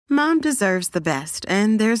Mom deserves the best,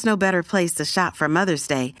 and there's no better place to shop for Mother's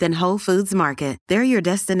Day than Whole Foods Market. They're your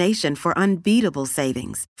destination for unbeatable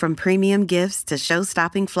savings, from premium gifts to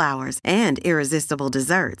show-stopping flowers and irresistible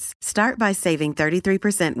desserts. Start by saving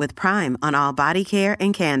 33% with Prime on all body care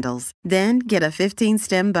and candles. Then get a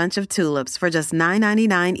 15-stem bunch of tulips for just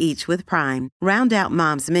 $9.99 each with Prime. Round out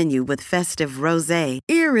Mom's menu with festive rosé,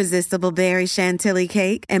 irresistible berry chantilly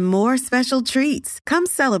cake, and more special treats. Come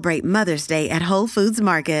celebrate Mother's Day at Whole Foods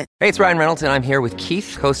Market. Hey, it's Ryan Reynolds, and I'm here with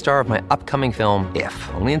Keith, co-star of my upcoming film, If,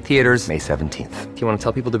 only in theaters May 17th. Do you want to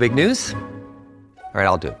tell people the big news? All right,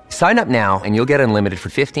 I'll do it. Sign up now and you'll get unlimited for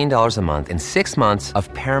 $15 a month and 6 months of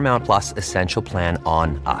Paramount Plus Essential Plan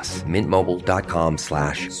on us.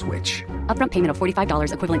 MintMobile.com/switch. Upfront payment of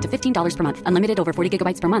 $45 equivalent to $15 per month. Unlimited over 40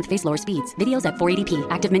 gigabytes per month. Face lower speeds. Videos at 480p.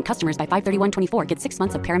 Active Mint customers by 531.24 get 6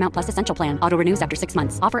 months of Paramount Plus Essential Plan. Auto renews after 6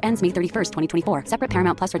 months. Offer ends May 31st, 2024. Separate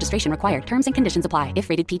Paramount Plus registration required. Terms and conditions apply if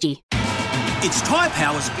rated PG. It's Tyre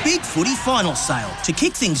Power's Big Footy Final Sale. To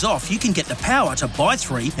kick things off, you can get the power to buy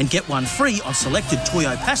 3 and get 1 free on selected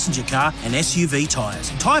Toyo passenger car and SUV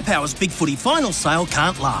tyres. Tyre Power's Big Footy Final Sale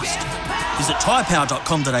can't last. Visit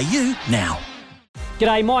tyrepower.com.au now.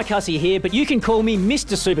 G'day, Mike Hussey here, but you can call me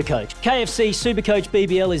Mr. Supercoach. KFC Supercoach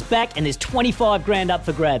BBL is back and there's 25 grand up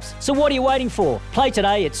for grabs. So what are you waiting for? Play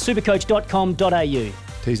today at supercoach.com.au.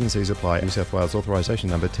 T's and C's apply. New South Wales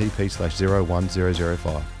authorisation number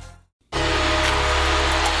TP/01005.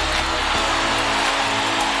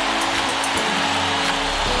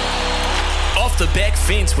 Off the Back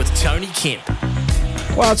Fence with Tony Kemp.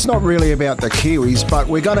 Well, it's not really about the Kiwis, but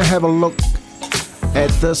we're going to have a look at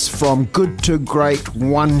this from good to great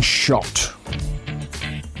one shot.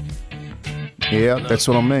 Yeah, that's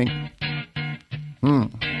what I mean. You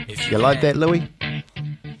like that, Louis?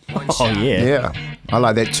 Oh, yeah. Yeah, I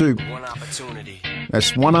like that too.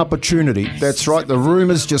 That's one opportunity. That's right, the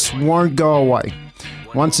rumours just won't go away.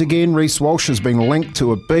 Once again, Reece Walsh has been linked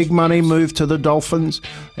to a big money move to the Dolphins.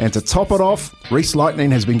 And to top it off, Reece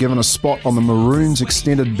Lightning has been given a spot on the Maroons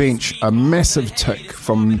extended bench. A massive tick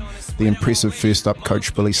from the impressive first up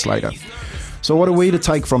coach Billy Slater. So what are we to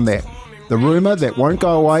take from that? The rumour that won't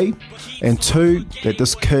go away, and 2, that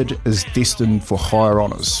this kid is destined for higher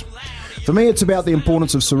honours. For me, it's about the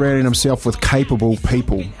importance of surrounding himself with capable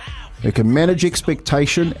people who can manage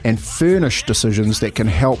expectation and furnish decisions that can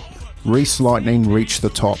help Reece Lightning reach the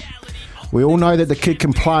top. We all know that the kid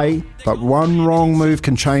can play, but one wrong move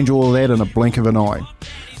can change all of that in a blink of an eye.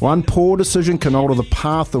 One poor decision can alter the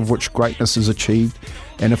path of which greatness is achieved,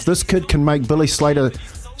 and if this kid can make Billy Slater's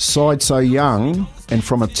side so young and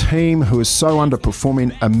from a team who is so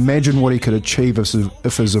underperforming, imagine what he could achieve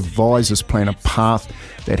if his advisors plan a path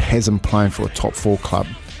that has him playing for a top 4 club.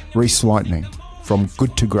 Reece Lightning, from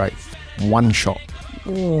good to great, one shot.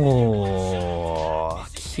 Oh,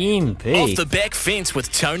 Kempy. Off the Back Fence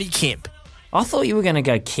with Tony Kemp. I thought you were going to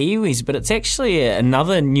go Kiwis, but it's actually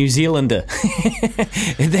another New Zealander.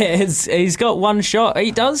 He's got one shot.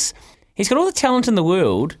 He does. He's got all the talent in the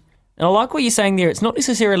world. And I like what you're saying there. It's not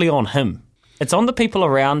necessarily on him. It's on the people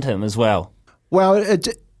around him as well. Well, it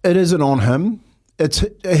isn't on him.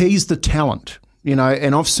 He's the talent, you know,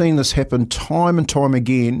 and I've seen this happen time and time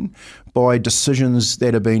again by decisions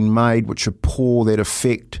that have been made which are poor, that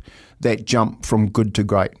affect that jump from good to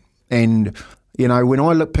great. And, you know, when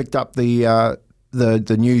I picked up the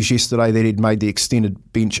news yesterday that he'd made the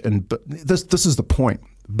extended bench, and this is the point.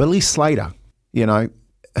 Billy Slater, you know,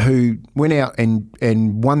 who went out and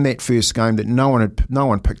won that first game that no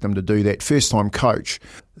one picked him to do that, first-time coach,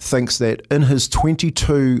 thinks that in his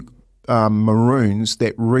 22 Maroons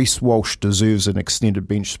that Reece Walsh deserves an extended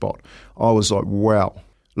bench spot. I was like, wow.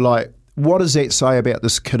 Like, what does that say about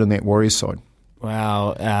this kid in that Warriors side?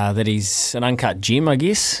 Wow, that he's an uncut gem, I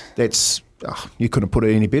guess. That's you couldn't put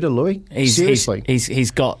it any better, Louis. Seriously. He's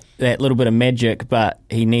got that little bit of magic, but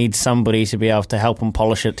he needs somebody to be able to help him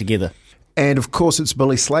polish it together. And, of course, it's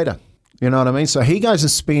Billy Slater. You know what I mean? So he goes and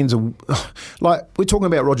spends, like, we're talking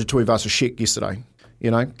about Roger Tuivasa-Sheck yesterday, you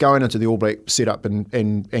know, going into the All Black setup and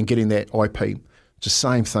getting that IP. It's the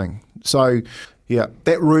same thing. So, yeah,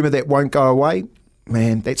 that rumour that won't go away,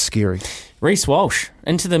 man, that's scary. Reece Walsh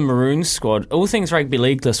into the Maroons squad. All things rugby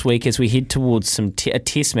league this week as we head towards a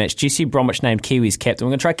test match. Jesse Bromwich named Kiwis captain.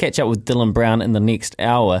 We're going to try to catch up with Dylan Brown in the next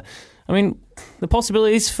hour. I mean, the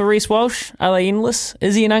possibilities for Reece Walsh, are they endless?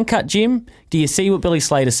 Is he an uncut gem? Do you see what Billy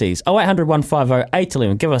Slater sees? 0800 150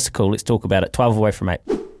 811. Give us a call. Let's talk about it. 12 away from 8.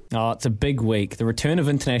 Oh, it's a big week. The return of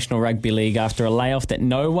International Rugby League after a layoff that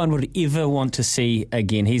no one would ever want to see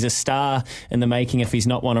again. He's a star in the making if he's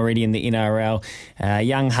not one already in the NRL.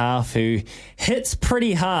 Young half who hits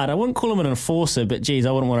pretty hard. I wouldn't call him an enforcer, but geez,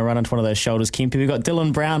 I wouldn't want to run into one of those shoulders, Kempy. We've got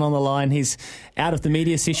Dylan Brown on the line. He's out of the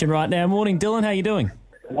media session right now. Morning, Dylan. How you doing?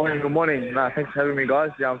 Good morning. Thanks for having me, guys.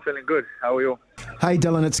 Yeah, I'm feeling good. How are you? Hey,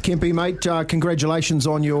 Dylan, it's Kempy, mate. Congratulations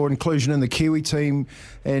on your inclusion in the Kiwi team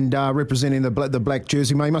and representing the black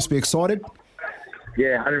jersey, mate. You must be excited.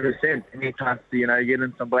 Yeah, 100%. Any chance to, get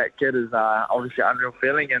in some black kit is obviously an unreal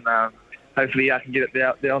feeling, and hopefully I can get it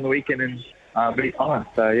out there on the weekend and be fine.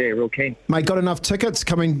 So, yeah, real keen. Mate, got enough tickets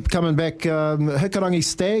coming back? Hikarangi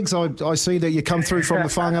Stags, I see that you come through from the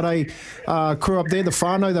Whangarei crew up there, the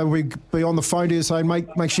whānau. They'll be on the phone to you saying, mate,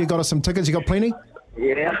 make sure you got us some tickets. You got plenty?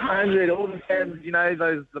 Yeah, 100. All the fans,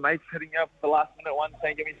 the mates hitting me up for the last minute one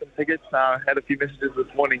saying, give me some tickets. I had a few messages this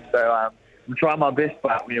morning, so I'm trying my best,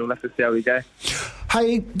 but we'll have to see how we go.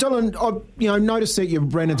 Hey, Dylan, I noticed that you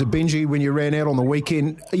ran into Benji when you ran out on the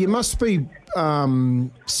weekend. You must be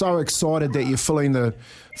so excited that you're filling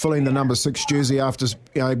the number 6 jersey after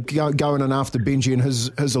going in after Benji and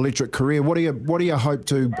his electric career. What do you hope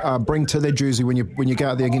to bring to that jersey when you go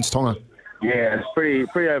out there against Tonga? Yeah, it's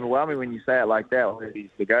pretty overwhelming when you say it like that. He's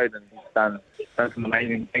the GOAT and he's done some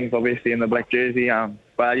amazing things, obviously, in the black jersey.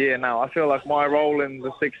 But yeah, no, I feel like my role in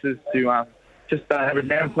the Six is to just have a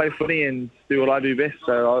damn play footy and do what I do best.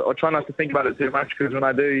 So I'll try not to think about it too much because when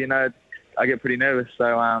I do, I get pretty nervous.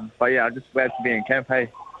 So, but yeah, I'm just glad to be in camp, hey.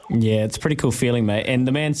 Yeah, it's a pretty cool feeling, mate. And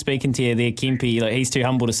the man speaking to you there, Kempy, he's too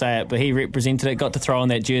humble to say it, but he represented it, got to throw on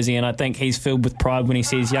that jersey, and I think he's filled with pride when he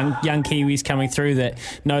sees young Kiwis coming through that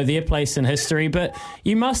know their place in history. But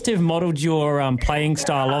you must have modelled your playing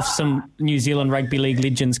style off some New Zealand Rugby League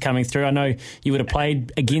legends coming through. I know you would have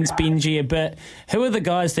played against Benji a bit. Who are the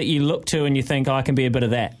guys that you look to and you think, I can be a bit of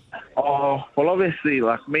that? Oh, well, obviously,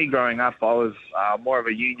 like me growing up, I was more of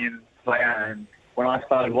a union player, and when I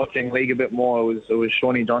started watching League a bit more, it was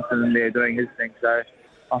Shawnee Johnson in there doing his thing. So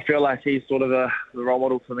I feel like he's sort of the role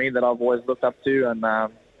model for me that I've always looked up to. And,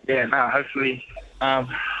 hopefully I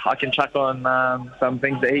can chuck on some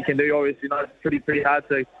things that he can do. Obviously, it's pretty hard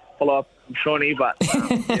to follow up from Shawnee, but...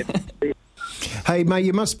 Hey, mate,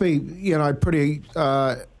 you must be, pretty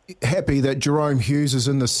happy that Jerome Hughes is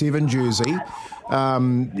in the 7 jersey.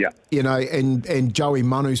 And Joey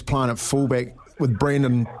Manu's playing at fullback, with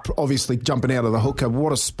Brandon obviously jumping out of the hooker.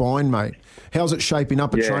 What a spine, mate. How's it shaping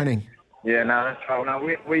up at training? Yeah, no, that's right. No,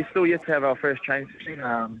 we still yet to have our first training session.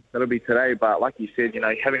 That'll be today. But like you said,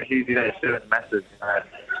 having Hughesy there is massive.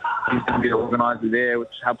 He's going to be the organiser there, which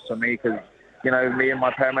helps for me because, me and my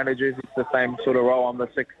paramanagers, it's the same sort of role. I'm the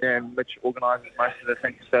 6th there, and Mitch organises most of the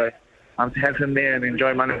things. So to have him there and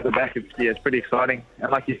enjoy money at the back, it's pretty exciting.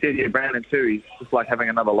 And like you said, Brandon too, he's just like having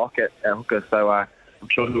another lock at hooker. So I'm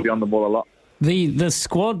sure he'll be on the ball a lot. The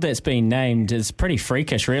squad that's been named is pretty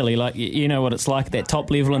freakish, really. Like, you know what it's like at that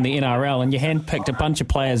top level in the NRL, and you handpicked a bunch of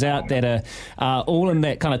players out that are all in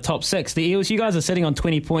that kind of top 6. The Eels, you guys are sitting on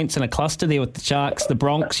 20 points in a cluster there with the Sharks, the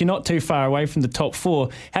Bronx. You're not too far away from the top 4.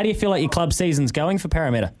 How do you feel like your club season's going for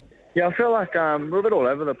Parramatta? Yeah, I feel like we're a bit all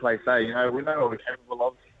over the place, eh? We know what we're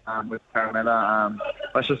capable of with Parramatta.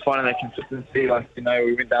 It's just finding that consistency.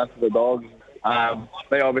 We went down to the Dogs.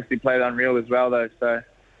 They obviously played unreal as well, though, so...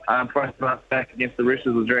 for us to bounce back against the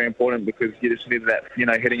Roosters was very important because you just needed that,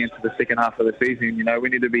 heading into the second half of the season. We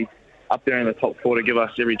need to be up there in the top 4 to give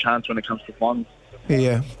us every chance when it comes to finals.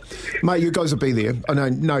 Yeah. Mate, you guys will be there. I know,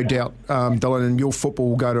 no doubt, Dylan, and your football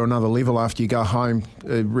will go to another level after you go home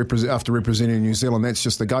after representing New Zealand. That's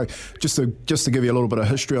just the go. Just to give you a little bit of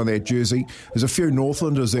history on that jersey, there's a few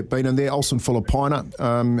Northlanders that have been in there. Olsen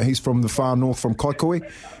Fulapina, he's from the far north, from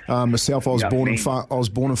Kaikoui. Myself, I was born in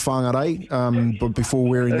Whangarei, but before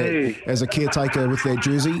wearing that as a caretaker with that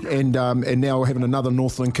jersey, and now we're having another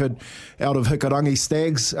Northland kid out of Hikarangi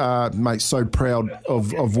Stags. Mate, so proud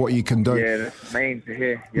of what you can do. Yeah, that's mean to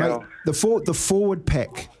hear. Yeah. Mate, the forward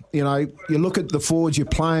pack. You look at the forwards, you're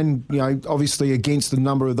playing, obviously against a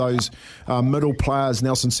number of those middle players,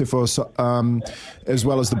 Nelson Sefo, as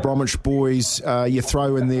well as the Bromwich boys. You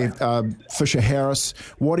throw in there Fisher Harris.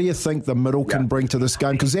 What do you think the middle can bring to this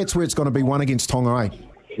game? Because that's where it's going to be won against Tonga, eh?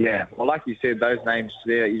 Yeah, well, like you said, those names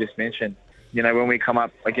there that you just mentioned, when we come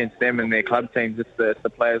up against them and their club teams, it's the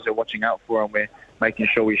players we're watching out for and we're making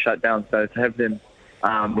sure we shut down. So to have them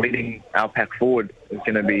leading our pack forward is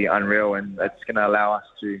going to be unreal, and it's going to allow us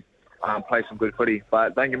to play some good footy.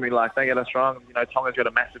 But don't get us wrong, Tonga's got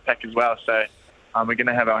a massive pack as well, so we're going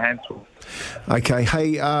to have our hands full. Okay,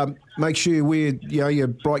 hey, make sure you wear your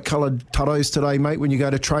bright coloured tuttos today, mate. When you go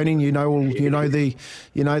to training, the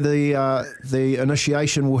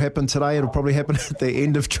initiation will happen today. It'll probably happen at the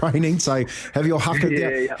end of training. So have your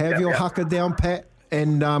haka down, Pat,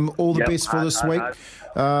 and all the best for this week.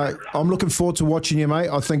 I'm looking forward to watching you, mate.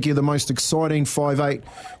 I think you're the most exciting 5'8"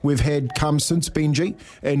 we've had come since Benji,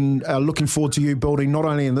 and looking forward to you building not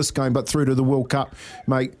only in this game but through to the World Cup,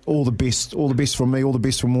 mate. All the best from me, all the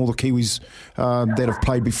best from all the Kiwis that have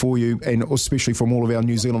played before you, and especially from all of our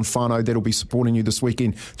New Zealand whānau that'll be supporting you this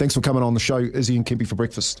weekend. Thanks for coming on the show, Izzy and Kempy, for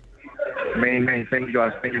breakfast. Me. Thank you,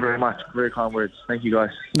 guys. Thank you very much. Very kind words. Thank you, guys.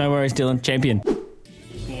 No worries, Dylan. Champion. Look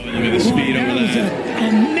at the speed over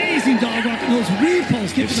that. Amazing dog walk. Those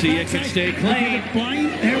repulse. If Sia can stay clean. Blind.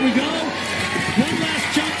 There we go. One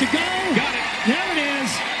last jump to go. Got it. There it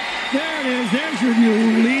is. There it is. There's your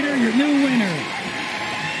new leader, your new winner.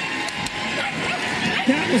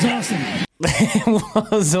 That was awesome. It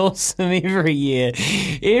was awesome every year.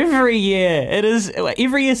 It is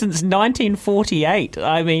every year since 1948.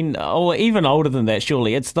 I mean, or even older than that,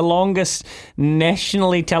 surely. It's the longest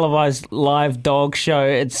nationally televised live dog show.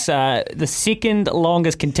 It's the second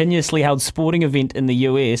longest continuously held sporting event in the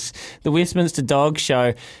US, the Westminster Dog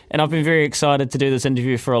Show. And I've been very excited to do this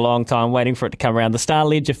interview for a long time, waiting for it to come around. The Star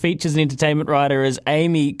Ledger features and entertainment writer is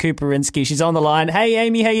Amy Kuperinski. She's on the line. Hey,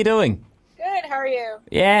 Amy, how you doing? Good, how are you?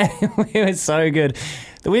 Yeah, it was so good.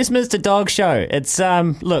 The Westminster Dog Show. It's,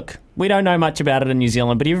 look, we don't know much about it in New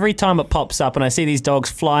Zealand, but every time it pops up and I see these dogs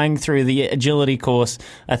flying through the agility course,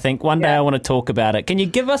 I think one day I want to talk about it. Can you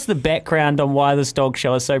give us the background on why this dog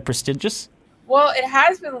show is so prestigious? Well, it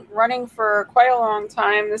has been running for quite a long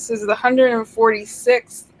time. This is the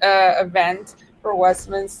 146th event for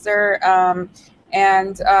Westminster.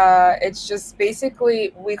 And it's just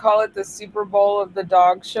basically, we call it the Super Bowl of the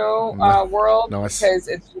dog show world. Nice. Because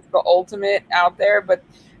it's just the ultimate out there. But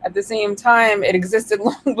at the same time, it existed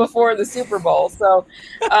long before the Super Bowl. So,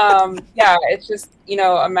 it's just,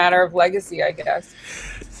 a matter of legacy, I guess.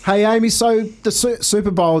 Hey, Amy, so the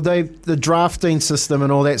Super Bowl, the drafting system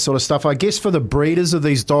and all that sort of stuff, I guess for the breeders of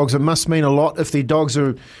these dogs, it must mean a lot if their dogs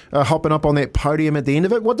are hopping up on that podium at the end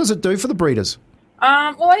of it. What does it do for the breeders?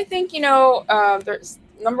 Well, I think, there's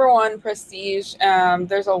number one, prestige.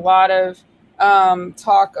 There's a lot of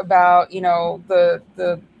talk about,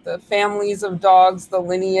 the families of dogs, the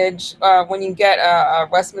lineage. When you get a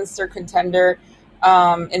Westminster contender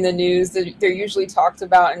in the news, they're usually talked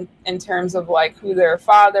about in terms of like who their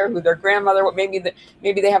father, who their grandmother, maybe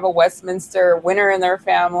they have a Westminster winner in their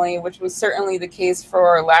family, which was certainly the case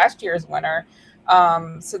for last year's winner.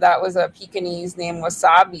 So that was a Pekingese named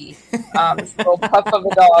Wasabi, this little puff of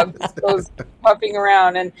a dog just goes puffing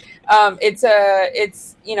around. And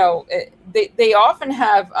they often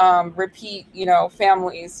have repeat,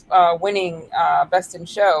 families winning Best in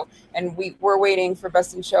Show. And we're waiting for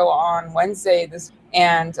Best in Show on Wednesday.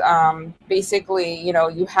 And basically,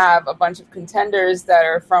 you have a bunch of contenders that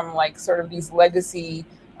are from like sort of these legacy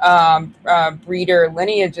breeder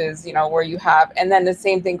lineages, where you have, and then the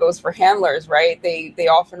same thing goes for handlers, right? They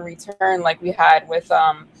often return, like we had with,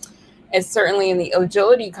 it's certainly in the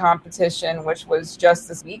agility competition, which was just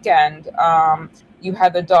this weekend. You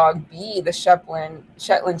had the dog B, the Shetland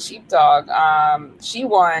sheepdog. She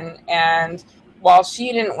won, and while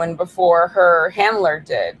she didn't win before, her handler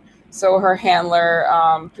did. So her handler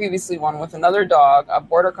previously won with another dog, a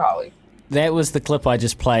border collie. That was the clip I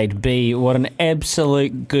just played. B, what an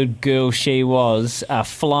absolute good girl she was,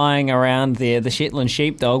 flying around there, the Shetland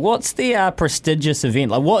sheepdog. What's the prestigious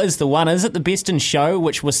event? Like, what is the one? Is it the Best in Show,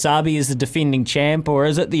 which Wasabi is the defending champ, or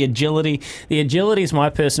is it the agility? The agility is my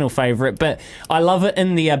personal favourite, but I love it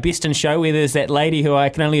in the Best in Show where there's that lady who I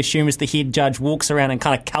can only assume is the head judge, walks around and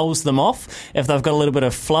kind of culls them off if they've got a little bit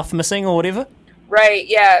of fluff missing or whatever. Right,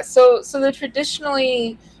 yeah. So the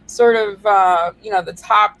traditionally sort of, the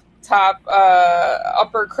top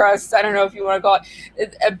upper crust, I don't know if you want to call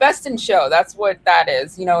it, Best in Show. That's what that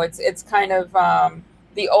is. It's kind of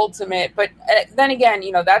the ultimate. But then again,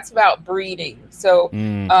 that's about breeding. So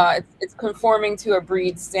it's conforming to a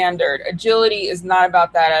breed standard. Agility is not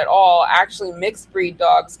about that at all. Actually, mixed breed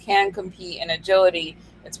dogs can compete in agility.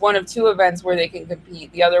 It's one of two events where they can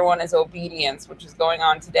compete. The other one is obedience, which is going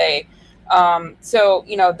on today.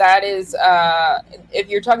 That is, if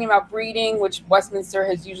you're talking about breeding, which Westminster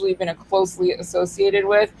has usually been closely associated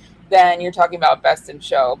with, then you're talking about Best in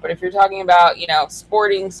Show. But if you're talking about,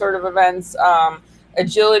 sporting sort of events,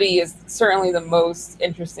 agility is certainly the most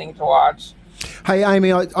interesting to watch. Hey,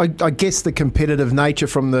 Amy, I guess the competitive nature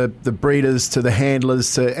from the breeders to the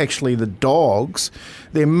handlers to actually the dogs,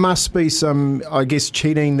 there must be some, I guess,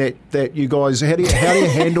 cheating that you guys, how do you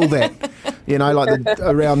handle that? You know, like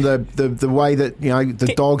around the way that, you know,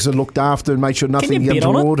 the dogs are looked after and make sure nothing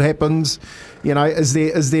untoward happens. You know, is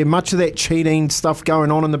there much of that cheating stuff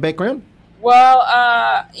going on in the background?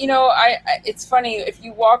 Well, you know, it's funny if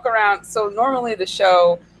you walk around. So normally the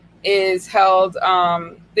show is held.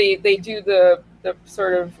 They do the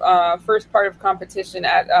sort of first part of competition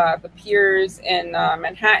at the Piers in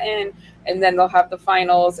Manhattan, and then they'll have the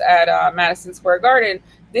finals at Madison Square Garden.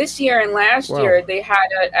 This year and last year they had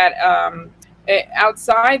it at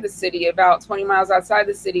outside the city, about 20 miles outside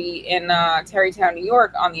the city in Tarrytown, New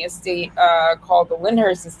York, on the estate called the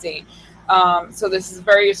Lyndhurst Estate. So this is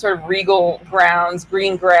very sort of regal grounds,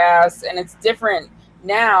 green grass, and it's different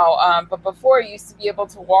now. But before, you used to be able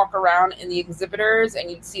to walk around in the exhibitors and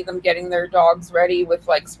you'd see them getting their dogs ready with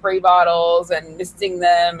like spray bottles and misting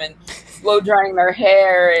them and blow drying their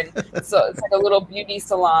hair. And so it's like a little beauty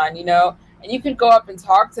salon, you know, and you could go up and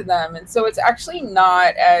talk to them. And so it's actually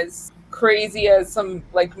not as crazy as some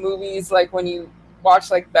like movies, like when you watch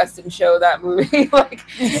like Best in Show, that movie. Like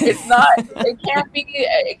it's not,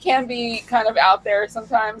 it can be kind of out there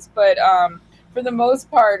sometimes, but for the most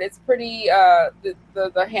part, it's pretty,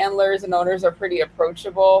 the handlers and owners are pretty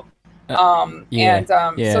approachable. So, you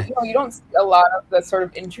know, you don't see a lot of the sort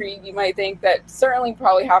of intrigue you might think that certainly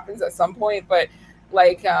probably happens at some point, but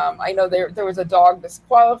like, I know there was a dog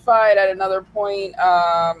disqualified at another point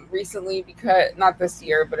recently, because not this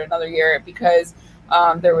year, but another year, because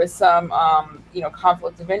there was some, you know,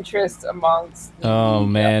 conflict of interest amongst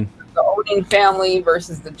the owning family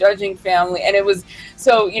versus the judging family. And it was,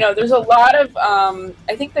 so, you know, there's a lot of,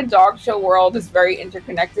 I think the dog show world is very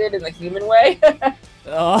interconnected in the human way.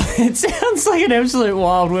 Oh, it sounds like an absolute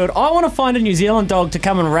wild world. I want to find a New Zealand dog to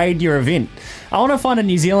come and raid your event. I want to find a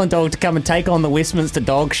New Zealand dog to come and take on the Westminster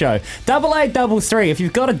Dog Show. 8833, if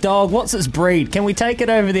you've got a dog, what's its breed? Can we take it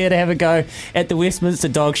over there to have a go at the Westminster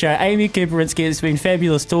Dog Show? Amy Kuperinski, it's been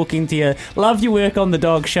fabulous talking to you. Love your work on the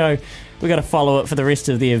dog show. We've got to follow it for the rest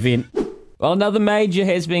of the event. Well, another major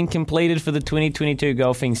has been completed for the 2022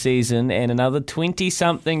 golfing season, and another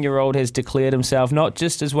 20-something-year-old has declared himself not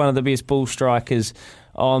just as one of the best bull strikers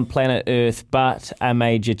on planet Earth, but a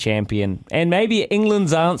major champion. And maybe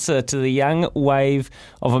England's answer to the young wave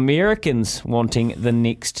of Americans wanting the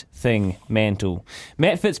next thing mantle.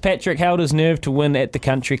 Matt Fitzpatrick held his nerve to win at the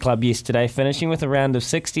Country Club yesterday, finishing with a round of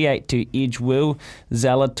 68 to edge Will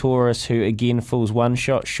Zalatoris, who again falls one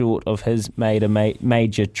shot short of his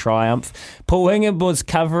major triumph. Paul Hingham was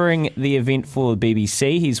covering the event for the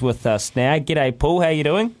BBC. He's with us now. G'day, Paul. How you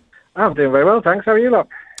doing? I'm doing very well, thanks. How are you, lot?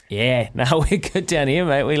 Yeah, no, we're good down here,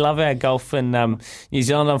 mate. We love our golf in New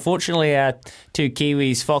Zealand. Unfortunately, our two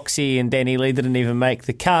Kiwis, Foxy and Danny Lee, didn't even make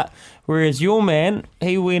the cut, whereas your man,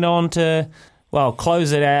 he went on to, well,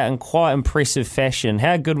 close it out in quite impressive fashion.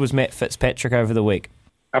 How good was Matt Fitzpatrick over the week?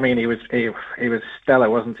 I mean, he was stellar,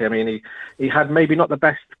 wasn't he? I mean, he had maybe not the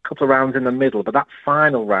best couple of rounds in the middle, but that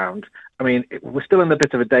final round, I mean, we're still in a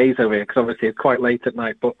bit of a daze over here because obviously it's quite late at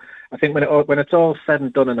night, but I think when it's all said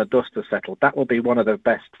and done and the dust has settled, that will be one of the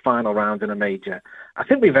best final rounds in a major I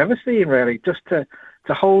think we've ever seen, really, just to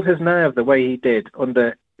hold his nerve the way he did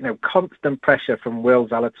under, you know, constant pressure from Will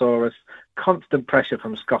Zalatoris, constant pressure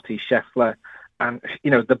from Scotty Scheffler, and,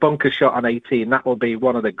 you know, the bunker shot on 18, that will be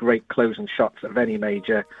one of the great closing shots of any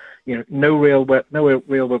major. You know, no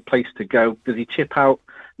real place to go. Does he chip out?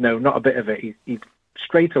 No, not a bit of it. He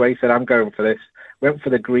straight away said, I'm going for this. Went for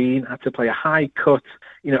the green, had to play a high cut,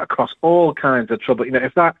 you know, across all kinds of trouble. You know,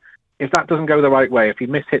 if that doesn't go the right way, if he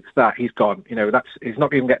mishits that, he's gone. You know, he's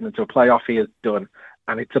not even getting into a playoff. He is done.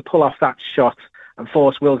 And to pull off that shot and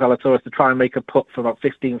force Will Zalatoris to try and make a putt from about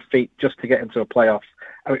 15 feet just to get into a playoff.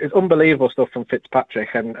 I mean, it's unbelievable stuff from Fitzpatrick,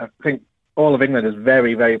 and I think all of England is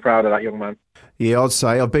very, very proud of that young man. Yeah, I'd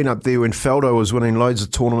say. I've been up there when Faldo was winning loads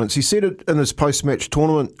of tournaments. He said it in his post-match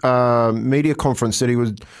tournament media conference that he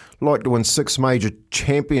would like to win 6 major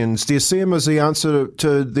champions. Do you see him as the answer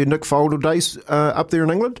to the Nick Faldo days up there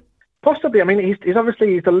in England? Possibly. I mean, he's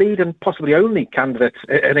obviously the lead and possibly only candidate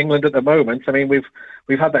in England at the moment. I mean,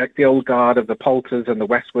 we've had the old guard of the Poulters and the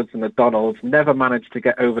Westwoods and the Donalds never managed to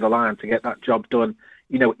get over the line to get that job done,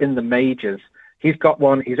 you know, in the majors. He's got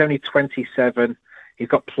one. He's only 27. He's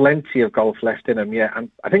got plenty of golf left in him, yeah. And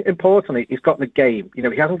I think importantly, he's got the game. You know,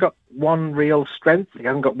 he hasn't got one real strength. He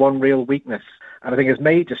hasn't got one real weakness. And I think his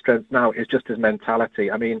major strength now is just his mentality.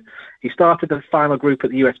 I mean, he started the final group at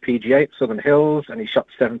the USPGA at Southern Hills, and he shot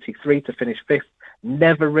 73 to finish 5th.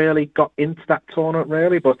 Never really got into that tournament,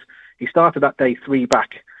 really, but he started that day 3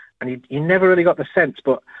 back. and you never really got the sense.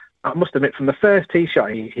 But I must admit, from the first tee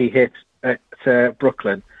shot he hit at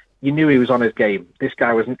Brooklyn, you knew he was on his game. This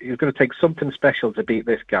guy he was going to take something special to beat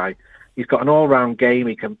this guy. He's got an all-round game.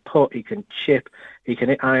 He can putt, he can chip, he can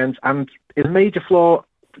hit irons. And his major flaw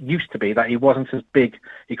used to be that he wasn't as big.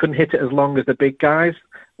 He couldn't hit it as long as the big guys.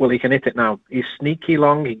 Well, he can hit it now. He's sneaky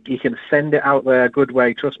long. He can send it out there a good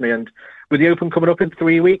way, trust me. And with the Open coming up in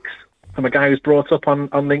 3 weeks, from a guy who's brought up on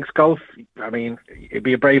links golf, I mean, it'd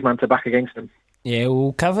be a brave man to back against him. Yeah,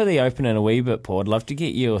 we'll cover the Open in a wee bit, Paul. I'd love to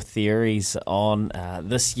get your theories on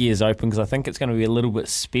this year's Open, because I think it's going to be a little bit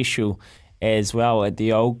special as well at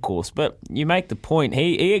the old course. But you make the point.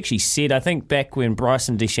 He actually said, I think back when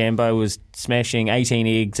Bryson DeChambeau was smashing 18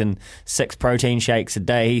 eggs and 6 protein shakes a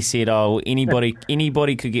day, he said,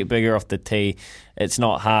 anybody could get bigger off the tee. It's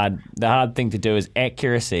not hard. The hard thing to do is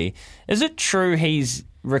accuracy. Is it true he's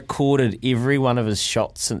recorded every one of his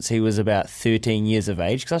shots since he was about 13 years of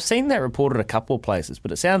age? Because I've seen that reported a couple of places,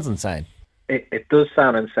 but it sounds insane. It does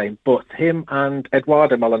sound insane, but him and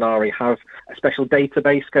Eduardo Molinari have a special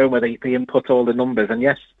database going where they input all the numbers. And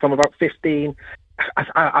yes, from about 15,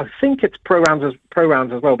 I think it's pro rounds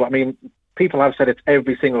as well, but I mean, people have said it's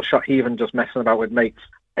every single shot, he even just messing about with mates.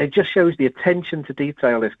 It just shows the attention to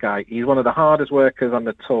detail, this guy. He's one of the hardest workers on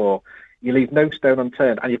the tour. You leave no stone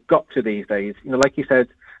unturned, and you've got to these days. You know, like you said,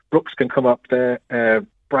 Brooks can come up there,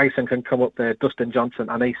 Bryson can come up there, Dustin Johnson,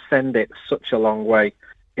 and they send it such a long way.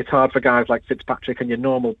 It's hard for guys like Fitzpatrick and your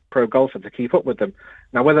normal pro golfer to keep up with them.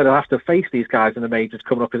 Now, whether they'll have to face these guys in the majors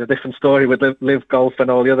coming up is a different story with Live Golf and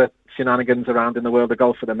all the other shenanigans around in the world of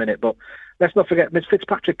golf at the minute. But let's not forget, Miss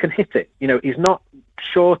Fitzpatrick can hit it. You know, he's not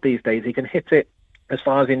short these days. He can hit it as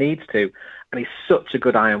far as he needs to. And he's such a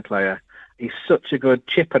good iron player. He's such a good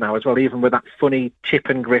chipper now as well, even with that funny chip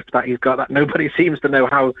and grip that he's got that nobody seems to know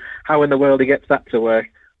how in the world he gets that to work.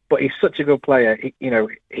 But he's such a good player.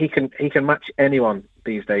 He can match anyone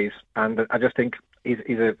these days, and I just think he's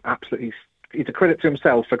a credit to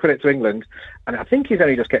himself, a credit to England, and I think he's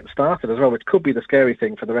only just getting started as well, which could be the scary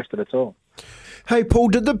thing for the rest of the tour. Hey Paul,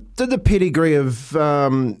 did the pedigree of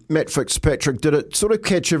Matt Fitzpatrick, did it sort of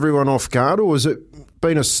catch everyone off guard, or has it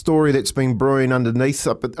been a story that's been brewing underneath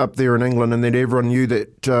up there in England, and then everyone knew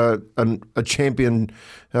that a champion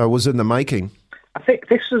was in the making? I think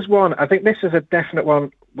this is one. I think this is a definite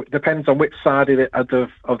one. Depends on which side of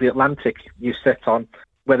the Atlantic you sit on,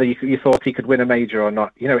 whether you thought he could win a major or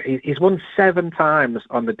not. You know, he's won 7 times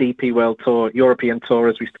on the DP World Tour, European Tour,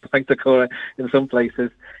 as we like to call it in some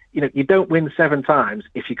places. You know, you don't win 7 times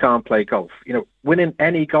if you can't play golf. You know, winning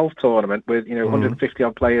any golf tournament with 150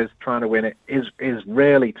 odd players trying to win it is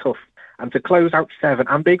really tough. And to close out 7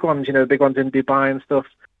 and big ones, big ones in Dubai and stuff.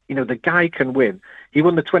 You know, the guy can win. He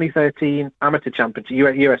won the 2013 Amateur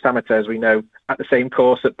Championship, US Amateur, as we know, at the same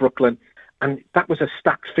course at Brooklyn. And that was a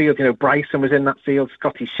stacked field. You know, Bryson was in that field.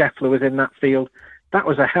 Scotty Scheffler was in that field. That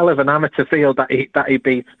was a hell of an amateur field that he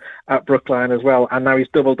beat at Brookline as well. And now he's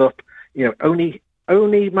doubled up. You know,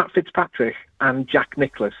 only Matt Fitzpatrick and Jack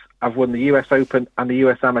Nicklaus have won the US Open and the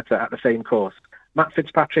US Amateur at the same course. Matt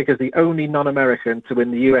Fitzpatrick is the only non-American to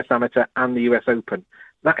win the US Amateur and the US Open.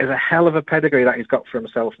 That is a hell of a pedigree that he's got for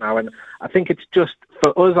himself now. And I think it's just, for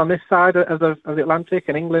us on this side of the Atlantic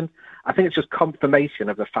in England, I think it's just confirmation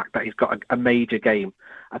of the fact that he's got a major game.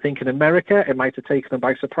 I think in America, it might have taken him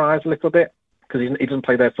by surprise a little bit, because he doesn't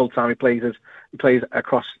play there full-time. He plays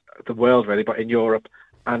across the world, really, but in Europe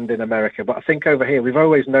and in America. But I think over here, we've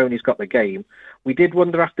always known he's got the game. We did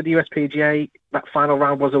wonder after the USPGA, that final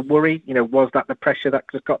round was a worry. You know, was that the pressure that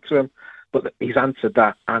just got to him? But he's answered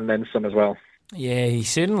that and then some as well. Yeah, he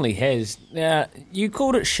certainly has. Now, you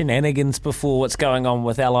called it shenanigans before, what's going on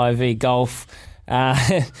with LIV Golf.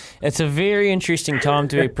 It's a very interesting time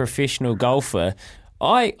to be a professional golfer.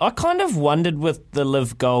 I kind of wondered with the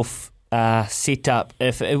Live Golf setup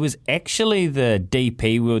if it was actually the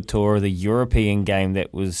DP World Tour or the European game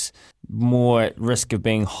that was more at risk of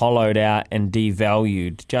being hollowed out and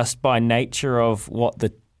devalued just by nature of what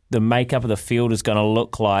the makeup of the field is going to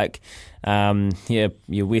look like. Your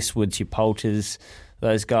Westwoods, your Poulters,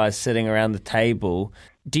 those guys sitting around the table.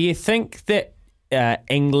 Do you think that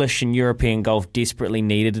English and European golf desperately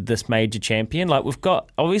needed this major champion? Like, we've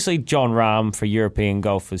got, obviously, Jon Rahm for European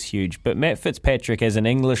golf is huge, but Matt Fitzpatrick as an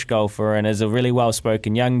English golfer and as a really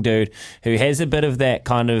well-spoken young dude who has a bit of that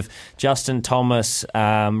kind of Justin Thomas,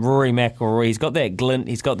 Rory McIlroy, he's got that glint,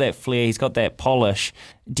 he's got that flair, he's got that polish.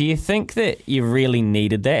 Do you think that you really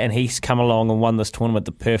needed that and he's come along and won this tournament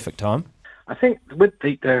at the perfect time? I think with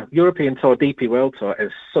the European Tour, DP World Tour,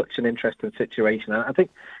 is such an interesting situation. And I think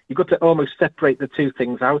you've got to almost separate the two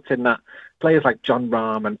things out in that players like Jon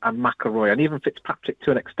Rahm and McIlroy and even Fitzpatrick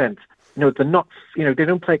to an extent, they're not, they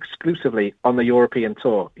don't play exclusively on the European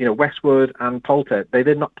Tour. Westwood and Poulter, they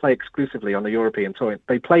did not play exclusively on the European Tour.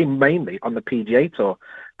 They play mainly on the PGA Tour.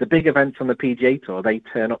 The big events on the PGA Tour, they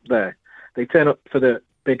turn up there. They turn up for the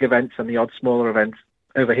big events and the odd smaller events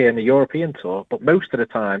over here in the European Tour, but most of the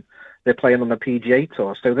time they're playing on the PGA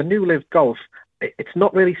Tour. So the new Live Golf, it's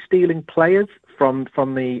not really stealing players from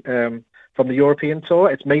the European Tour.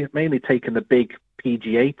 It's mainly taking the big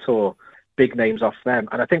PGA Tour big names off them.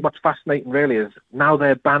 And I think what's fascinating really is now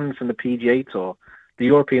they're banned from the PGA Tour, the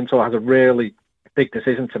European Tour has a really big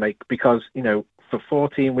decision to make because, for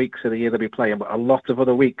 14 weeks of the year they'll be playing, but a lot of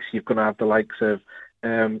other weeks you're going to have the likes of,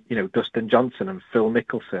 Dustin Johnson and Phil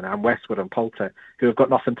Mickelson and Westwood and Poulter who have got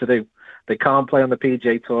nothing to do. They can't play on the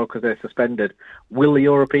PGA Tour because they're suspended. Will the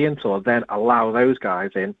European Tour then allow those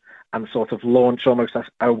guys in and sort of launch almost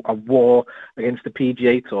a war against the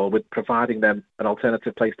PGA Tour with providing them an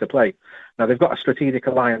alternative place to play? Now, they've got a strategic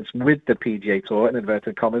alliance with the PGA Tour, in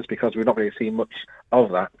inverted commas, because we've not really seen much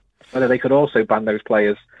of that. Whether they could also ban those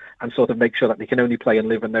players and sort of make sure that they can only play and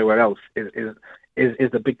live and nowhere else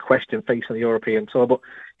is the big question facing the European Tour. But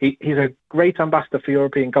he's a great ambassador for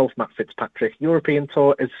European golf, Matt Fitzpatrick. European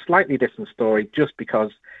Tour is a slightly different story just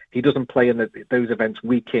because he doesn't play in those events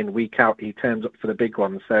week in, week out. He turns up for the big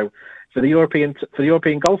ones. So for the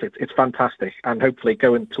European golf, it's fantastic. And hopefully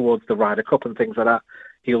going towards the Ryder Cup and things like that,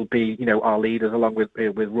 he'll be, our leaders along with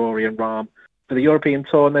Rory and Rahm. For the European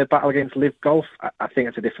Tour and their battle against Live Golf, I think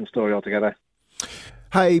it's a different story altogether.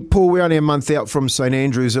 Hey, Paul, we're only a month out from St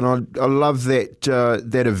Andrews, and I love that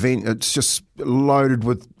event. It's just loaded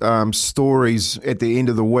with stories at the end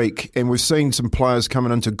of the week, and we've seen some players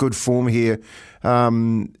coming into good form here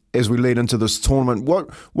as we lead into this tournament.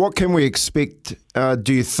 What can we expect,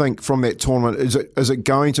 do you think, from that tournament? Is it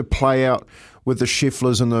going to play out with the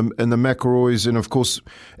Schefflers and the McIlroys and, of course,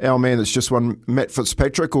 our man that's just won, Matt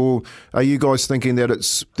Fitzpatrick, or are you guys thinking that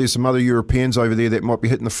there's some other Europeans over there that might be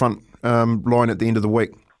hitting the front line at the end of the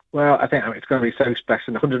week? Well, I think it's going to be so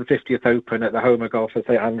special. The 150th Open at the home of golf at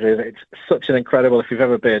St Andrews. It's such an incredible, if you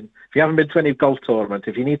haven't been to any golf tournament,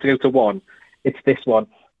 if you need to go to one, it's this one.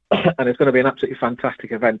 And it's going to be an absolutely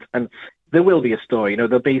fantastic event. And there will be a story.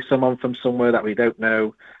 There'll be someone from somewhere that we don't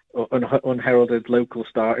know, unheralded local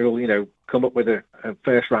star who will, come up with a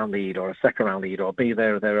first round lead or a second round lead or be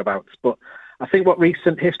there or thereabouts. But I think what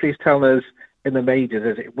recent history is telling us in the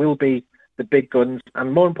majors is it will be the big guns,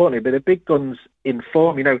 and more importantly, be the big guns in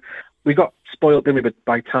form. We got spoiled, didn't we,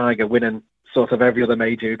 by Tiger winning sort of every other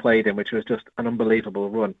major he played in, which was just an unbelievable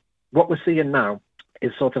run. What we're seeing now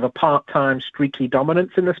is sort of a part-time streaky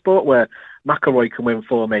dominance in the sport where McIlroy can win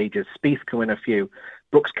 4 majors, Spieth can win a few,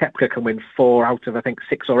 Brooks Koepka can win 4 out of, I think,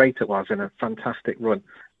 6 or 8 it was in a fantastic run.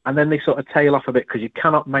 And then they sort of tail off a bit because you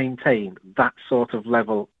cannot maintain that sort of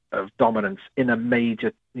level of dominance in a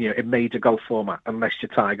major golf format unless you're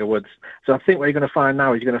Tiger Woods. So I think what you're going to find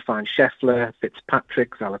now is you're going to find Scheffler,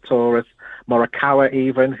 Fitzpatrick, Zalatoris, Morikawa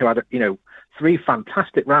even, who had 3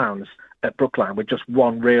 fantastic rounds at Brookline with just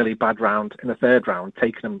 1 really bad round in the 3rd round,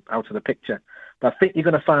 taking them out of the picture. But I think you're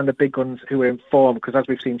going to find the big guns who are in form, because as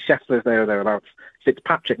we've seen, Scheffler's there or thereabouts.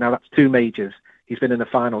 Fitzpatrick, now that's 2 majors. He's been in the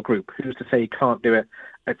final group. Who's to say he can't do it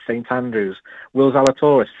at St Andrews? Will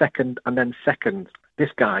Zalatoris, second and then second.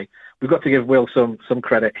 This guy, we've got to give Will some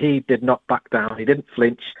credit. He did not back down. He didn't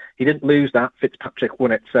flinch. He didn't lose that. Fitzpatrick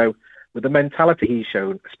won it. So with the mentality he's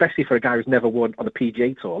shown, especially for a guy who's never won on the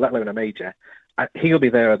PGA Tour, let alone a major, he'll be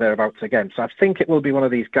there or thereabouts again. So I think it will be one of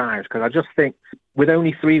these guys, because I just think with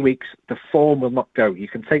only 3 weeks, the form will not go. You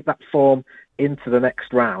can take that form into the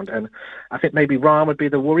next round. And I think maybe Rahm would be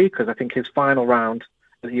the worry, because I think his final round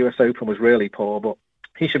at the US Open was really poor, but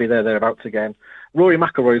he should be there thereabouts again. Rory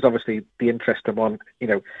McIlroy is obviously the interesting one.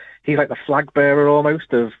 He's like the flag bearer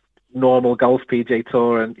almost of normal golf, PGA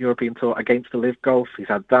Tour and European Tour against the Live Golf. He's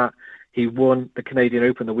had that. He won the Canadian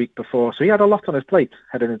Open the week before, so he had a lot on his plate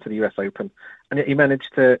heading into the US Open. And yet he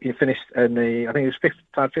managed to finish in I think he was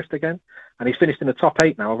tied fifth again, and he's finished in the top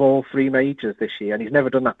 8 now of all 3 majors this year, and he's never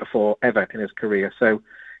done that before ever in his career. So,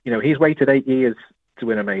 he's waited 8 years to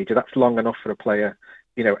win a major. That's long enough for a player,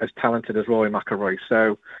 as talented as Rory McIlroy.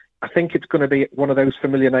 So I think it's going to be one of those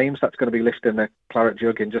familiar names that's going to be lifting the claret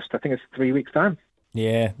jug in I think it's 3 weeks' time.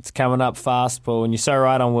 Yeah, it's coming up fast, Paul, and you're so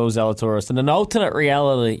right on Will Zalatoris. And an alternate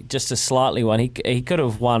reality, just a slightly one, he could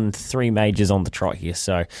have won 3 majors on the trot here,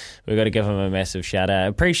 so we've got to give him a massive shout-out.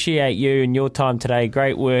 Appreciate you and your time today.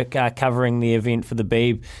 Great work covering the event for the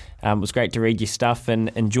Beeb. It was great to read your stuff, and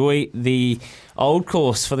enjoy the old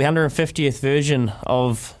course for the 150th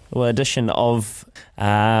edition of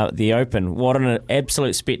the Open. What an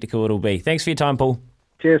absolute spectacle it'll be. Thanks for your time, Paul.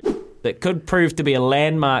 Cheers. It could prove to be a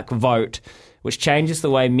landmark vote which changes the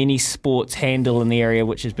way many sports handle in the area,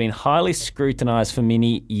 which has been highly scrutinised for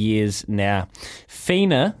many years now.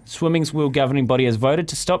 FINA, swimming's world governing body, has voted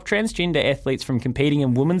to stop transgender athletes from competing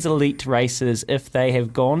in women's elite races if they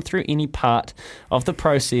have gone through any part of the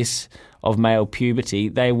process of male puberty.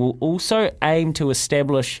 They will also aim to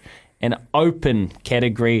establish an open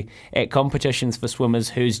category at competitions for swimmers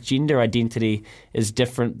whose gender identity is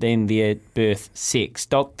different than their birth sex.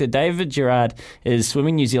 Dr. David Gerard is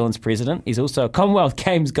Swimming New Zealand's president. He's also a Commonwealth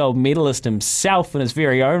Games gold medalist himself in his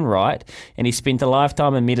very own right, and he spent a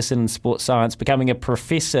lifetime in medicine and sports science, becoming a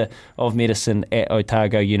professor of medicine at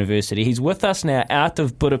Otago University. He's with us now out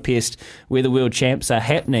of Budapest, where the World Champs are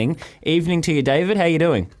happening. Evening to you, David. How are you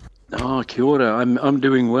doing? Oh, kia ora. I'm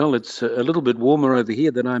doing well. It's a little bit warmer over here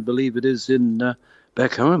than I believe it is in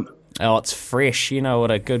back home. Oh, it's fresh. You know what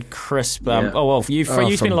a good crisp. Yeah. You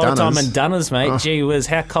spent a lot of time in Dunners, mate. Oh. Gee whiz,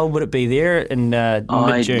 how cold would it be there in mid-June?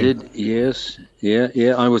 I did, yes.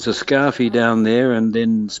 Yeah. I was a scarfie down there and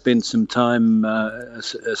then spent some time, a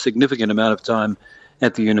significant amount of time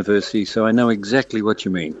at the university, so I know exactly what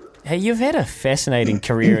you mean. Hey, you've had a fascinating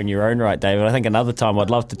career in your own right, David. I think another time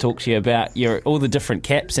I'd love to talk to you about all the different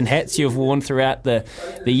caps and hats you've worn throughout the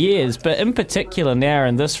years, but in particular now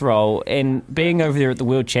in this role and being over there at the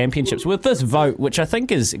World Championships with this vote, which I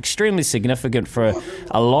think is extremely significant for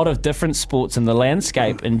a lot of different sports in the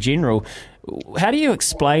landscape in general. How do you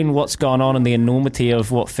explain what's gone on and the enormity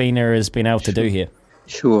of what FINA has been able to do here?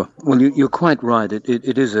 Sure. Well, you're quite right.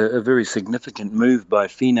 It is a very significant move by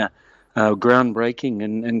FINA. Groundbreaking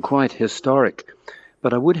and quite historic,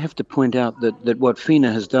 but I would have to point out that what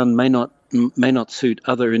FINA has done may not suit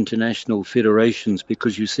other international federations,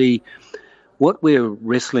 because you see, what we're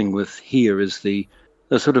wrestling with here is the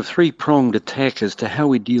sort of three-pronged attack as to how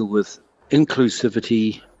we deal with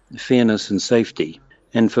inclusivity, fairness, and safety.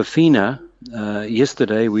 And for FINA,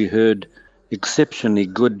 yesterday we heard exceptionally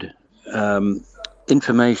good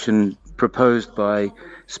information proposed by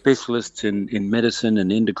specialists in medicine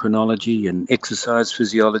and endocrinology and exercise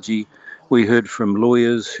physiology. We heard from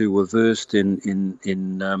lawyers who were versed in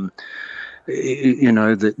the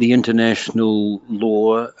international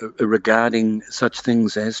law regarding such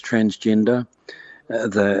things as transgender.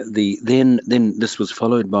 Then this was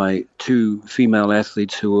followed by two female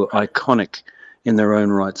athletes who were iconic in their own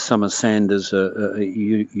right. Summer Sanders, a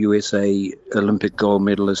USA Olympic gold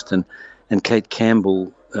medalist, and Kate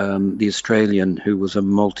Campbell, the Australian, who was a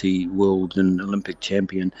multi-world and Olympic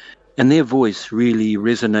champion. And their voice really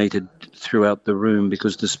resonated throughout the room,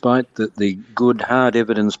 because despite the good, hard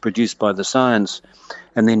evidence produced by the science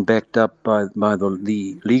and then backed up by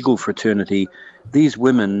the legal fraternity, these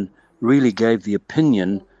women really gave the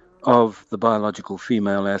opinion of the biological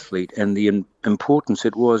female athlete and the importance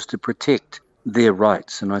it was to protect their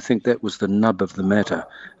rights. And I think that was the nub of the matter.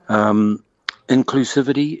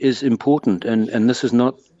 Inclusivity is important, and this is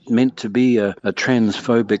not meant to be a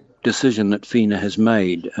transphobic decision that FINA has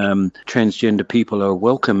made. Transgender people are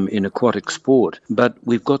welcome in aquatic sport, but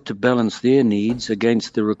we've got to balance their needs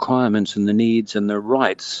against the requirements and the needs and the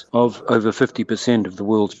rights of over 50% of the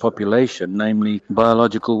world's population, namely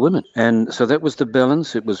biological women. And so that was the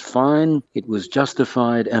balance. It was fine, it was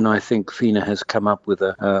justified, and I think FINA has come up with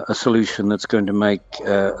a solution that's going to make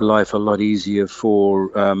life a lot easier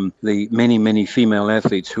for the many female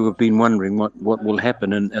athletes who have been wondering what will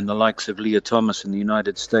happen, and the likes of Leah Thomas in the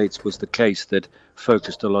United States was the case that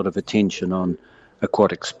focused a lot of attention on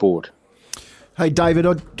aquatic sport. Hey, David,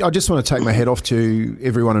 I just want to take my hat off to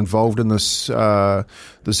everyone involved in this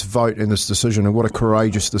this vote and this decision, and what a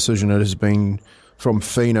courageous decision it has been from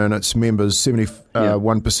FINA and its members.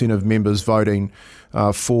 71% of members voting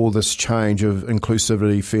for this change of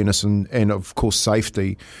inclusivity, fairness, and of course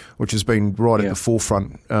safety, which has been right at the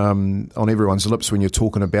forefront on everyone's lips when you're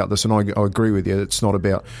talking about this. And I agree with you, it's not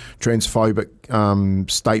about transphobic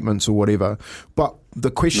statements or whatever. But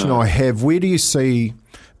the question I have, where do you see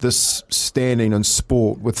this standing in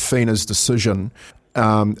sport with FINA's decision,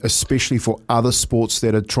 especially for other sports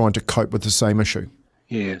that are trying to cope with the same issue?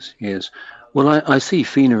 Yes. Well, I see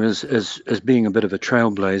FINA as being a bit of a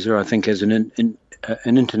trailblazer. I think as an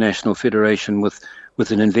international federation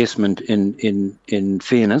with an investment in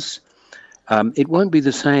fairness. It won't be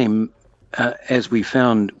the same as we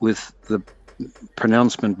found with the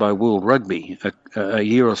pronouncement by World Rugby a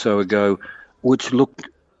year or so ago, which looked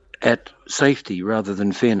at safety rather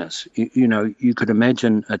than fairness. You could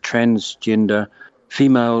imagine a transgender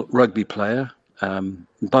female rugby player,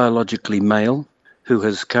 biologically male, who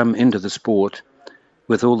has come into the sport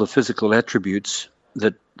with all the physical attributes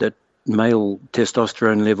that male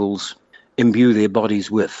testosterone levels imbue their bodies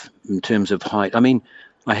with in terms of height. I mean,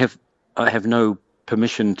 I have no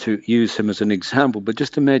permission to use him as an example, but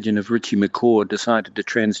just imagine if Richie McCaw decided to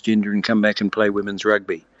transgender and come back and play women's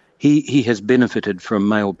rugby. He has benefited from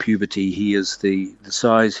male puberty. He is the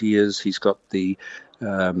size he is. He's got the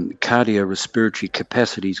cardiorespiratory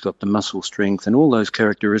capacity. He's got the muscle strength and all those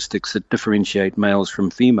characteristics that differentiate males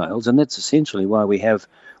from females. And that's essentially why we have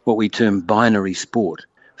what we term binary sport,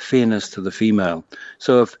 fairness to the female.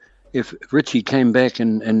 So if Richie came back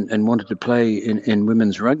and wanted to play in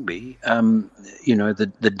women's rugby,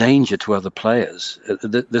 the danger to other players,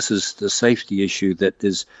 this is the safety issue that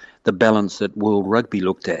is the balance that World Rugby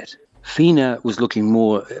looked at. FINA was looking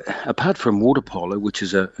more, apart from water polo, which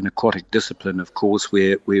is an aquatic discipline, of course,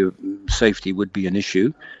 where safety would be an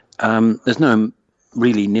issue. There's no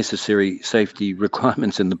really necessary safety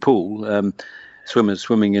requirements in the pool. Swimmers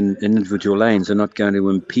swimming in individual lanes are not going to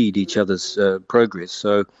impede each other's progress.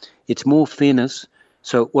 So it's more fairness.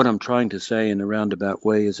 So what I'm trying to say in a roundabout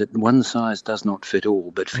way is that one size does not fit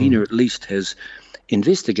all, but FINA at least has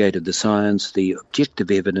investigated the science, the objective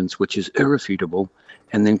evidence, which is irrefutable,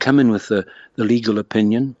 and then come in with the legal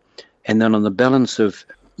opinion, and then on the balance of,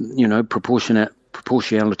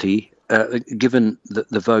 proportionality, given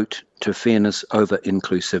the vote to fairness over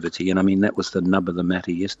inclusivity. And I mean, that was the nub of the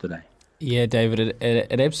matter yesterday. Yeah, David,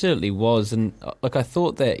 it absolutely was. And I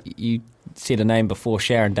thought that you said a name before,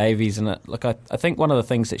 Sharon Davies, and I think one of the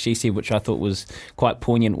things that she said, which I thought was quite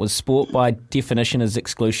poignant, was sport by definition is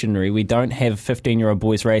exclusionary. We don't have 15-year-old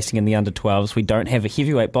boys racing in the under-12s. We don't have a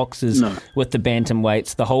heavyweight boxers with the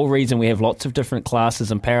bantamweights. The whole reason we have lots of different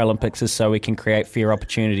classes in Paralympics is so we can create fair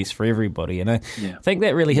opportunities for everybody. And I think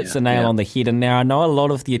that really hits the nail on the head. And now I know a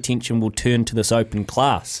lot of the attention will turn to this open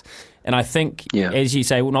class. And I think, as you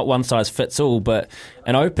say, well, not one size fits all, but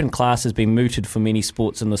an open class has been mooted for many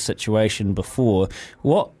sports in this situation before.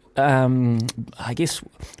 What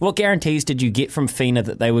guarantees did you get from FINA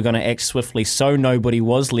that they were going to act swiftly so nobody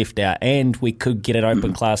was left out and we could get an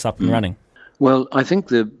open class up and running? Well, I think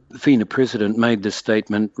the FINA president made this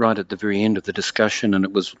statement right at the very end of the discussion, and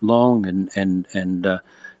it was long and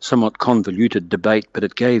somewhat convoluted debate, but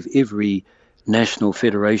it gave every national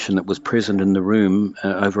federation that was present in the room,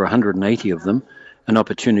 over 180 of them, an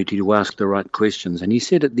opportunity to ask the right questions. And he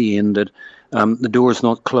said at the end that the door is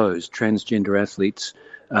not closed. Transgender athletes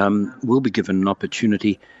will be given an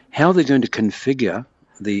opportunity. How they're going to configure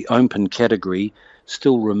the open category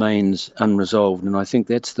still remains unresolved. And I think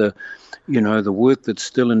that's the work that's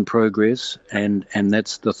still in progress, and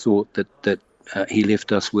that's the thought that he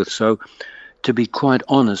left us with. So to be quite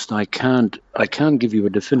honest, I can't give you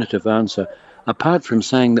a definitive answer, apart from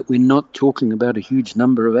saying that we're not talking about a huge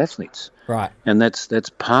number of athletes. Right. And that's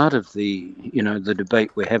part of the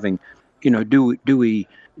debate we're having. Do we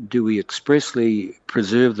expressly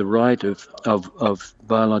preserve the right of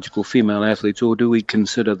biological female athletes, or do we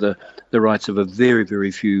consider the rights of a very,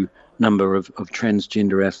 very few number of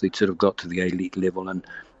transgender athletes that have got to the elite level?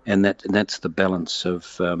 And that's the balance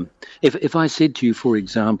of if I said to you, for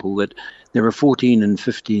example, that there are 14 and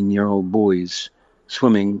 15-year-old boys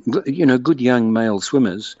swimming, good young male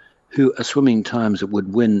swimmers who are swimming times that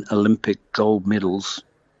would win Olympic gold medals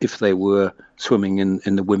if they were swimming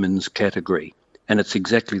in the women's category. And it's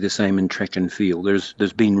exactly the same in track and field.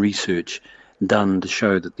 There's been research done to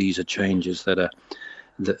show that these are changes that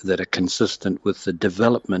are consistent with the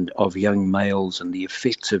development of young males and the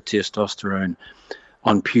effects of testosterone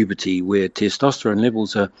on puberty, where testosterone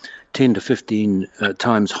levels are 10 to 15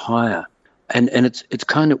 times higher. And it's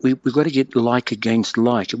kind of, we've got to get like against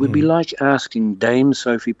like. It would be like asking Dame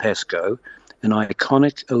Sophie Pascoe, an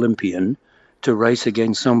iconic Olympian, to race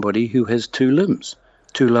against somebody who has two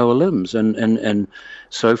lower limbs. And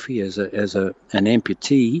Sophie, as an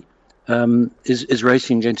amputee, is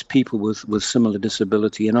racing against people with similar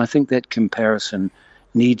disability. And I think that comparison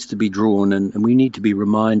needs to be drawn, and we need to be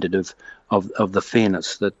reminded of the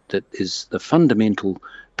fairness that is the fundamental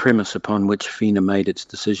premise upon which FINA made its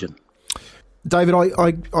decision. David,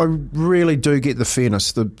 I really do get the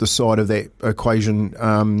fairness, the side of that equation,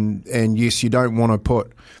 and yes, you don't want to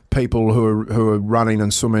put people who are running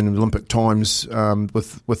and swimming in Olympic times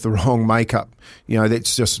with the wrong makeup.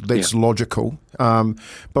 That's logical.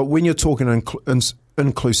 But when you're talking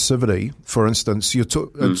inclusivity, for instance,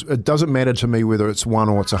 it doesn't matter to me whether it's 1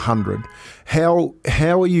 or it's 100. How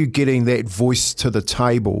are you getting that voice to the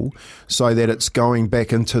table so that it's going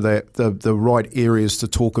back into the right areas to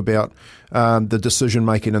talk about the decision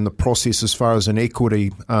making and the process as far as an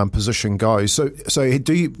equity position goes? So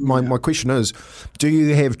do you? My question is, do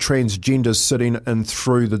you have transgenders sitting in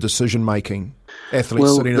through the decision making?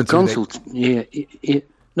 Athletes sitting in through that?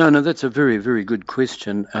 No, that's a very, very good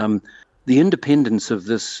question. the independence of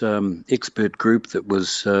this expert group that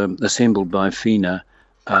was assembled by FINA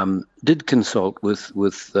did consult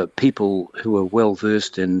with people who are well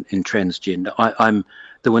versed in transgender.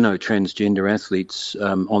 There were no transgender athletes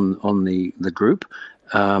on the group,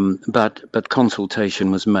 but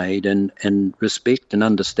consultation was made, and respect and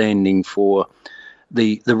understanding for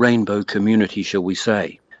the rainbow community, shall we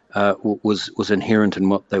say, was inherent in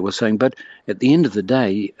what they were saying. But at the end of the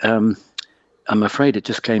day, I'm afraid it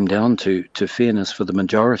just came down to fairness for the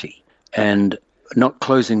majority and not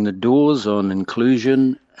closing the doors on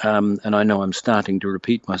inclusion. And I know I'm starting to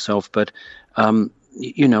repeat myself, but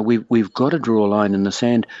we've got to draw a line in the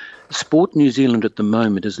sand. Sport New Zealand at the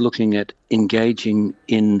moment is looking at engaging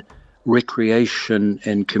in recreation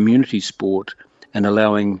and community sport and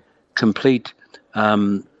allowing complete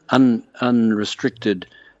unrestricted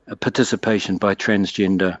participation by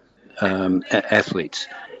transgender athletes.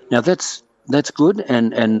 Now that's good,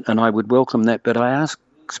 and I would welcome that, but I ask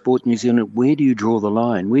Sport New Zealand, where do you draw the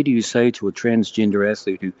line? Where do you say to a transgender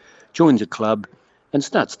athlete who joins a club and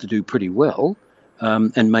starts to do pretty well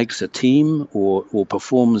and makes a team or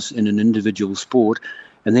performs in an individual sport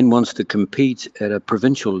and then wants to compete at a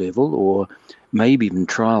provincial level or maybe even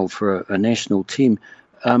trial for a national team,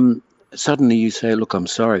 suddenly you say, look, I'm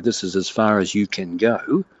sorry, this is as far as you can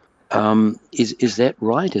go. Is that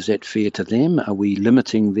right? Is that fair to them? Are we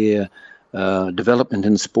limiting their development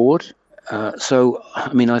in sport? So,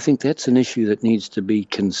 I mean, I think that's an issue that needs to be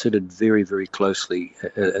considered very, very closely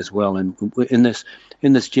as well, and in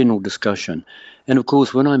this general discussion. And of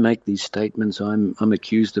course, when I make these statements, I'm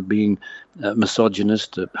accused of being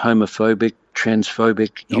misogynist, homophobic,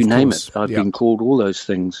 transphobic, you name it. I've been called all those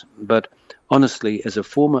things. But honestly, as a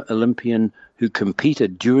former Olympian who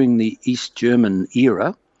competed during the East German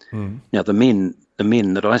era, now the men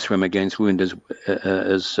that I swam against weren't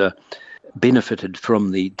as benefited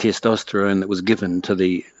from the testosterone that was given to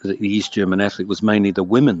the East German athlete. It was mainly the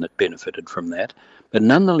women that benefited from that. But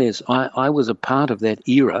nonetheless, I was a part of that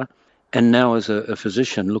era, and now as a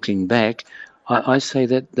physician looking back, I say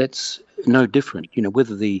that that's no different. You know,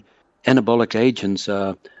 whether the anabolic agents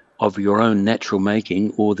are of your own natural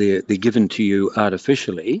making or they're given to you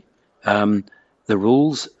artificially, the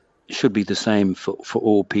rules should be the same for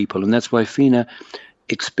all people. And that's why FINA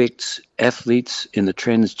expects athletes in the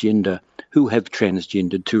transgender who have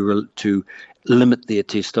transgendered to limit their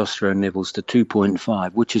testosterone levels to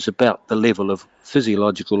 2.5, which is about the level of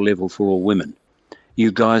physiological level for all women. You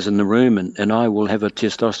guys in the room and I will have a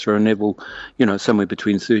testosterone level, somewhere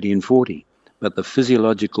between 30 and 40. But the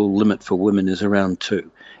physiological limit for women is around 2.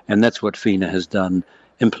 And that's what FINA has done,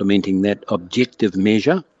 implementing that objective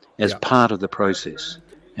measure as part of the process.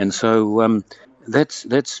 And so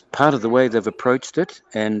that's part of the way they've approached it,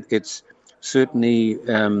 and it's certainly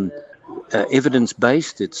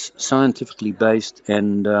evidence-based, it's scientifically based,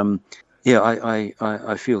 and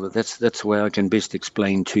I feel that's the way I can best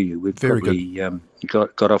explain to you. We've probably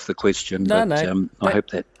got off the question, but I hope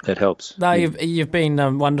that helps. No, you've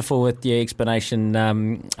been wonderful with your explanation,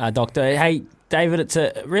 Doctor. Hey, David,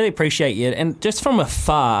 really appreciate you. And just from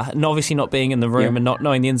afar, and obviously not being in the room and not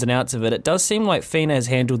knowing the ins and outs of it, it does seem like FINA has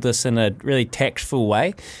handled this in a really tactful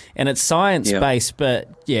way. And it's science-based, but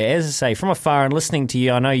as I say, from afar and listening to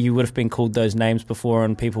you, I know you would have been called those names before,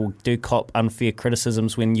 and people do cop unfair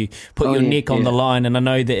criticisms when you put your neck on the line. And I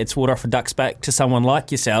know that it's water off a duck's back to someone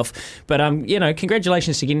like yourself. But,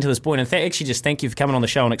 congratulations to getting to this point. And actually just thank you for coming on the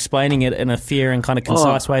show and explaining it in a fair and kind of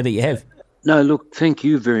concise way that you have. No, look, thank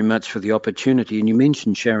you very much for the opportunity. And you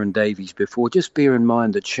mentioned Sharon Davies before. Just bear in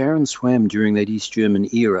mind that Sharon swam during that East German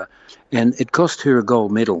era, and it cost her a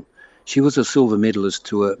gold medal. She was a silver medalist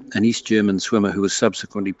to an East German swimmer who was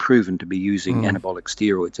subsequently proven to be using anabolic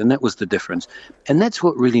steroids, and that was the difference. And that's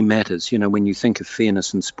what really matters. When you think of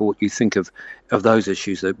fairness in sport, you think of those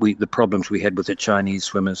issues, the problems we had with the Chinese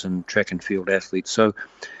swimmers and track and field athletes. So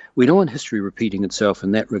we don't want history repeating itself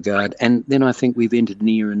in that regard. And then I think we've entered an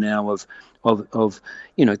era now of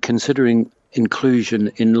considering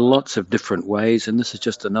inclusion in lots of different ways, and this is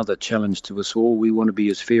just another challenge to us all. We want to be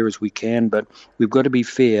as fair as we can, but we've got to be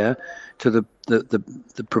fair to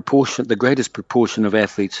the proportion, the greatest proportion of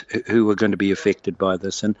athletes who are going to be affected by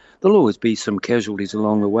this. And there'll always be some casualties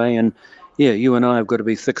along the way, and you and I have got to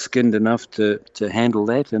be thick-skinned enough to handle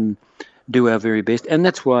that and do our very best. And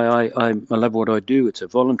that's why I love what I do. It's a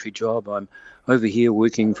voluntary job. I'm over here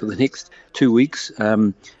working for the next 2 weeks,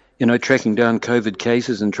 tracking down COVID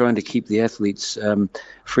cases and trying to keep the athletes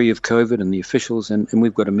free of COVID and the officials. And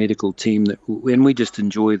we've got a medical team and we just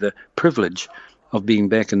enjoy the privilege of being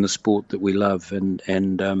back in the sport that we love. And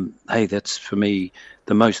hey, that's for me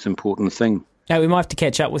the most important thing. We might have to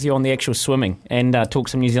catch up with you on the actual swimming and talk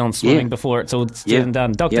some New Zealand swimming before it's all said and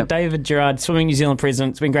done. Dr. David Gerard, Swimming New Zealand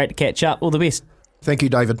President, it's been great to catch up. All the best. Thank you,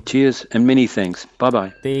 David. Cheers and many thanks.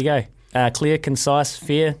 Bye-bye. There you go. Clear, concise,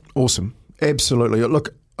 fair. Awesome. Absolutely.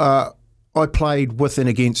 Look, I played with and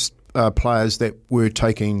against players that were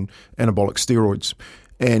taking anabolic steroids,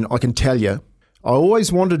 and I can tell you, I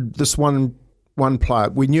always wanted this one player.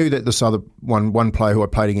 We knew that this other one player who I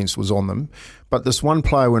played against was on them, but this one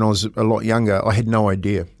player when I was a lot younger, I had no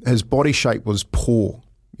idea. His body shape was poor,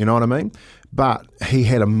 you know what I mean? But he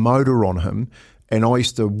had a motor on him, and I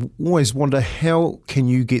used to always wonder, how can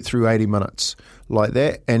you get through 80 minutes like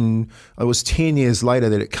that? And it was 10 years later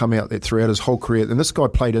that it came out that throughout his whole career, and this guy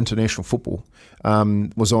played international football,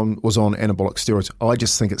 was on anabolic steroids. I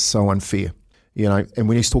just think it's so unfair, you know. And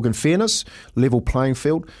when he's talking fairness, level playing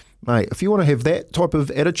field, mate, if you want to have that type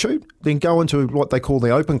of attitude, then go into what they call the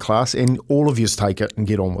open class and all of yous take it and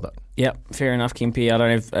get on with it. Yep, fair enough, Kempi. I don't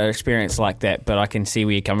have experience like that, but I can see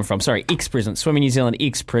where you're coming from. Sorry, ex-president, Swimming New Zealand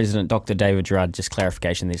ex-president, Dr. David Gerard. Just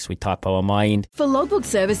clarification there, sweet typo on my end. For logbook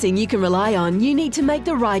servicing you can rely on, you need to make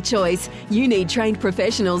the right choice. You need trained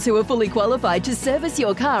professionals who are fully qualified to service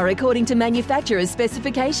your car according to manufacturer's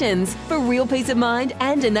specifications. For real peace of mind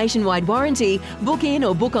and a nationwide warranty, book in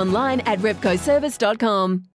or book online at repcoservice.com.